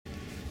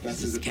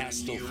This is a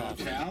brand new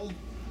hotel,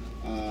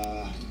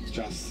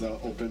 just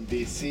opened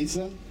this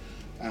season,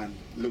 and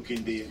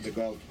looking the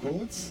golf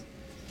course.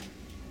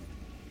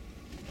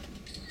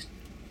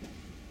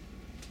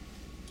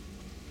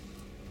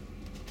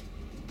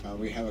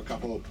 We have a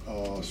couple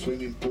of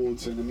swimming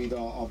pools in the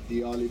middle of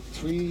the olive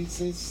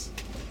trees.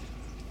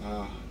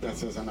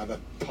 That is another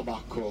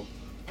tobacco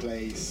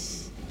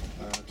place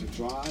to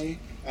try,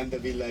 and the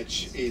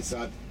village is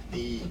at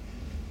the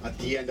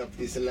end of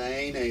this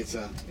lane. It's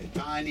a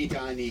tiny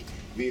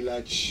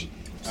village.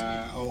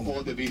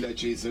 All the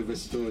village is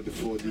restored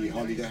for the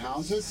holiday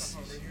houses.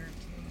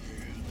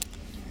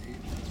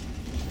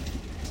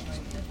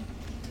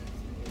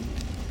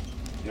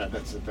 Yeah,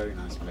 that's a very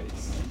nice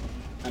place,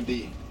 and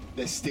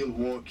they're still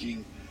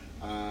working,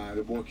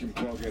 the work in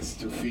progress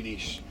to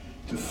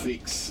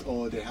fix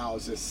all the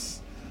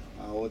houses,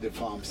 all the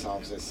farms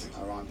houses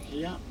around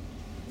here.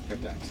 Look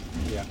at that.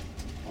 Yeah,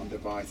 on the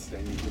right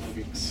they need to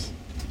fix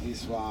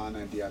this one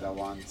and the other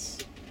ones.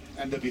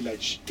 And the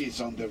village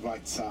is on the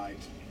right side,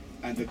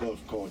 and the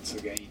golf courts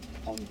again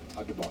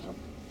at the bottom.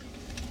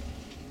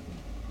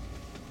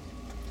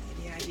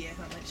 Any idea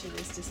how much it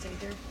is to stay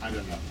there? I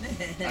don't know.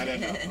 I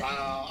don't know.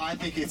 I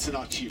think it's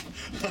not cheap.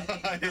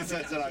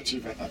 It's not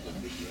cheap.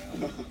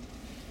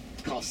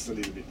 Costs a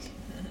little bit.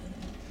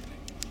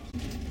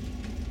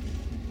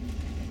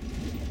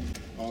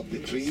 Of the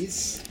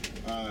trees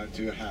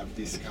to have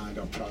this kind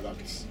of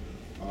products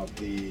of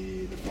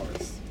the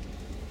forest.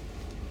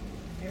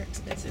 They're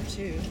expensive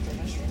too, for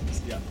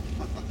mushrooms. Yeah.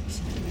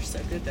 They're so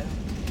good though.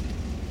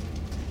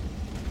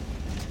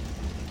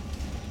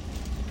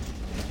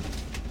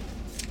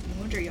 No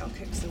wonder y'all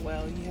cook so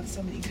well. You have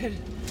so many good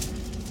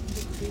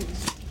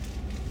foods.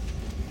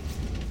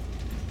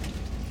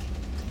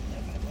 I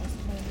lost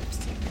my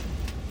lipstick.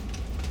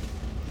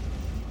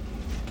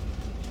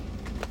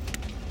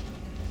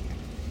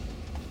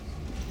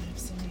 I have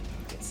so many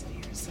pockets in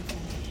here. It's so funny.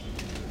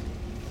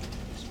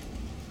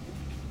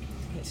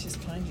 It's just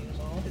finding them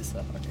all is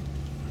so hard.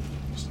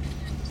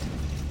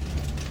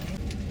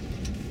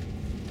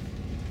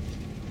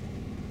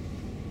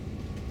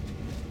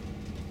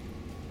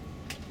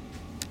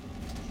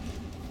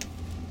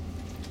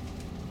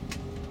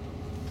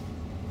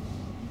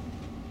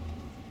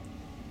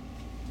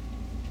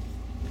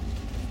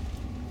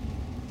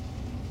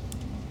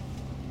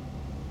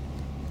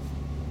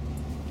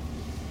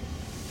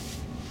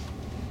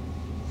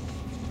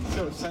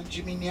 So San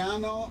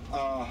Gimignano,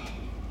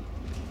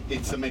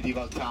 it's a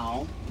medieval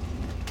town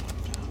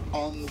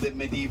on the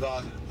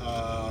medieval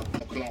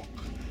clock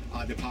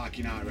at the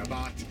parking area,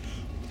 but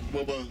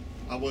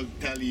I will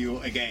tell you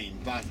again,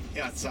 but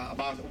it's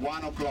about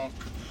 1 o'clock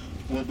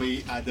we'll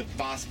be at the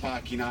bus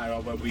parking area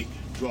where we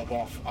drop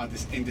off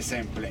in the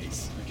same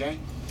place, okay?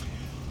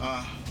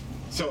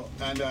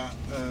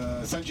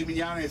 San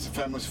Gimignano is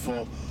famous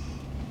for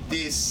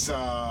this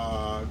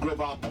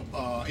grew up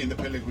in the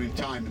pilgrim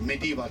time,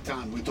 medieval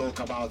time. We talk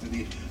about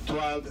the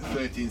 12th,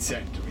 13th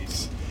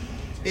centuries.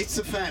 It's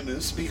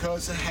famous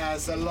because it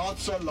has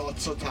lots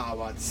of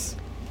towers.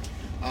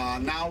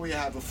 Now we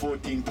have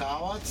 14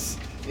 towers.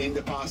 In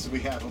the past we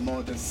have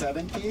more than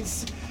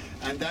 70s,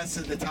 and that's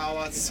the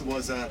towers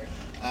was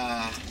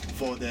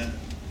for the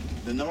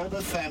noble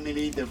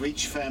family, the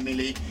rich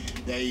family.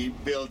 They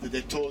built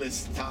the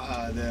tallest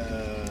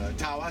the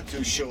tower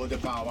to show the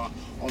power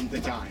on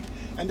the time.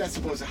 And that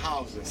was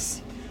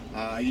houses.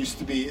 Used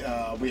to be,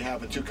 we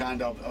have two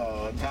kind of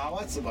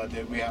towers, but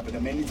we have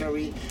the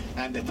military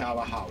and the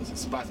tower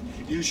houses. But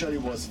usually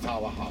was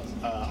tower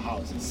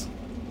houses.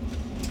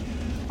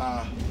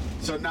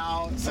 So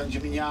now San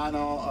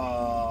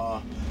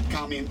Gimignano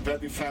coming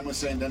very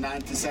famous in the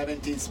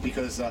 1970s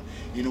because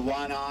in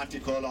one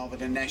article of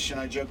the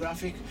National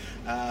Geographic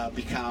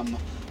become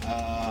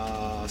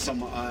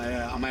some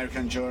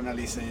American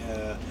journalists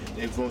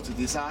they wrote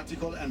this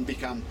article and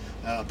become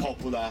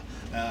popular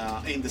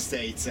in the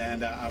States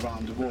and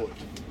around the world.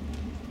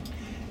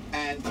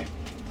 And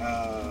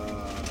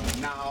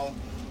now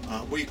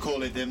we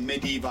call it the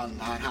medieval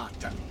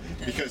Manhattan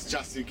because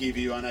just to give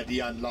you an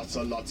idea, lots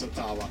of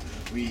tower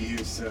we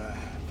used to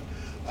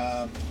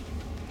have.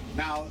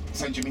 Now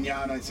San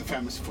Gimignano is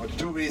famous for the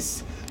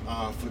tourists,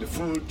 for the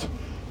food,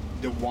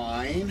 the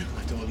wine.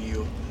 I told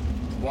you,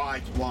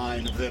 white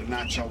wine,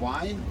 Vernaccia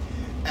wine,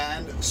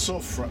 and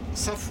saffron.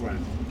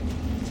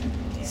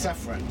 Yeah.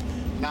 Saffron.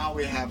 Now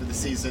we have the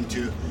season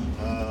to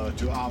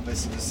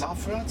harvest the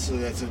saffron, so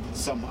that's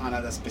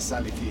another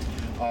specialty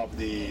of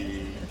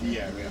the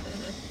area.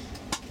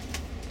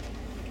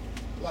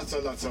 Lots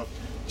of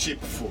cheap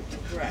food.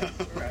 Right.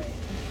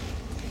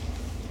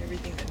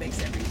 Everything that makes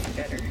everything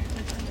better.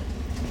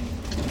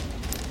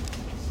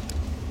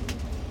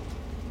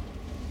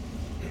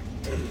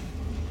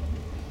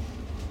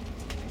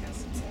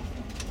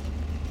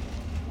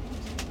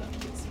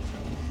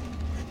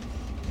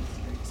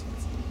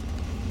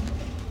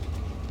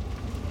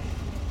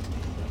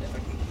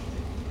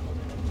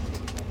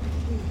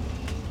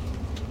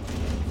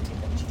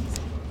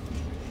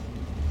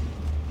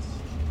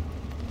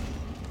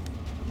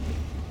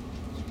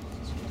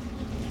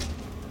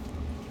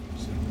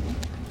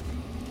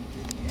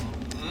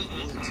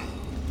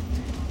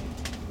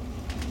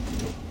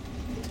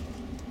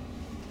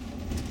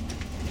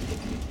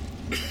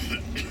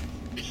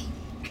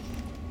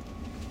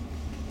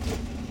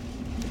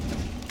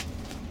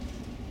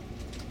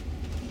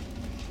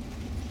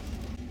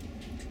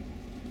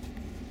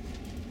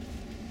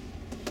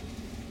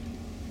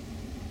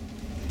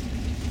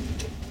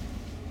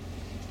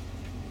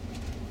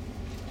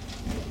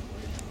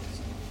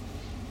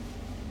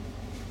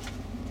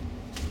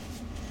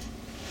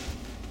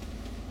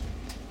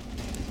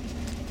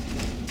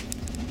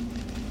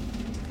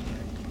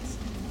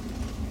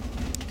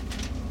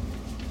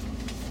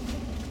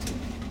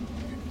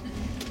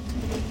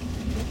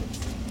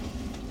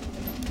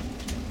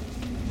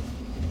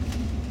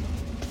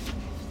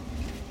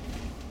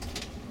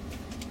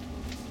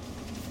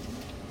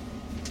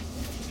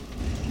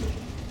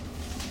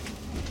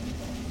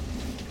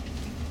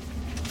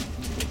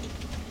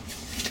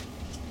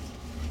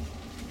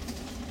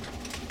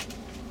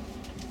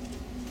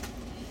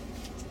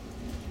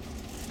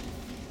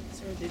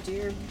 The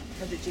deer,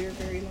 are the deer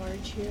very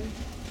large here?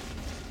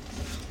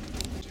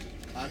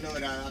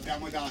 Allora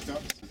abbiamo dato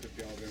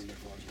piove un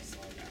po'.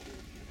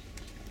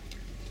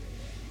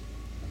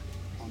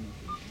 On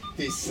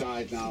this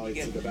side now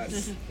it's the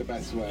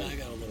best way. I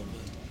got a little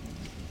bit.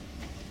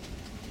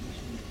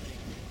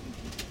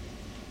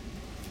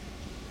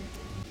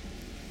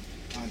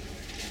 Allora,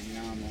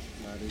 chiamiamo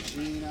la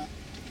regina.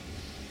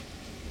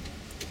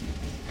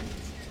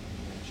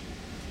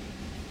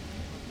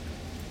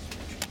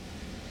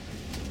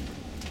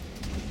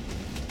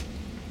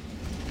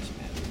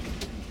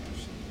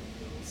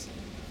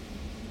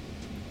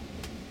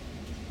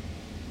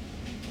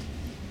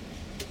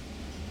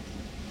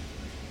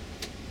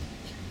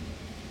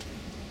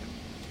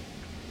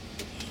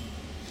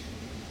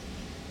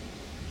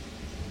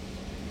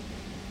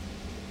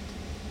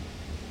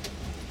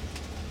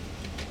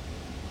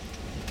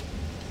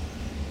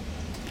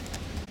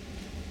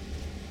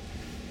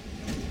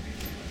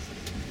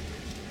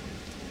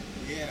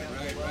 Yeah,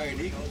 right.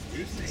 He can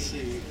see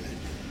it.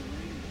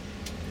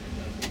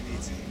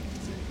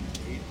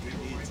 He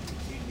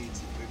needs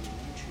a bigger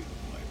windshield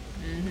wiper.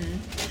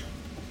 Mm-hmm.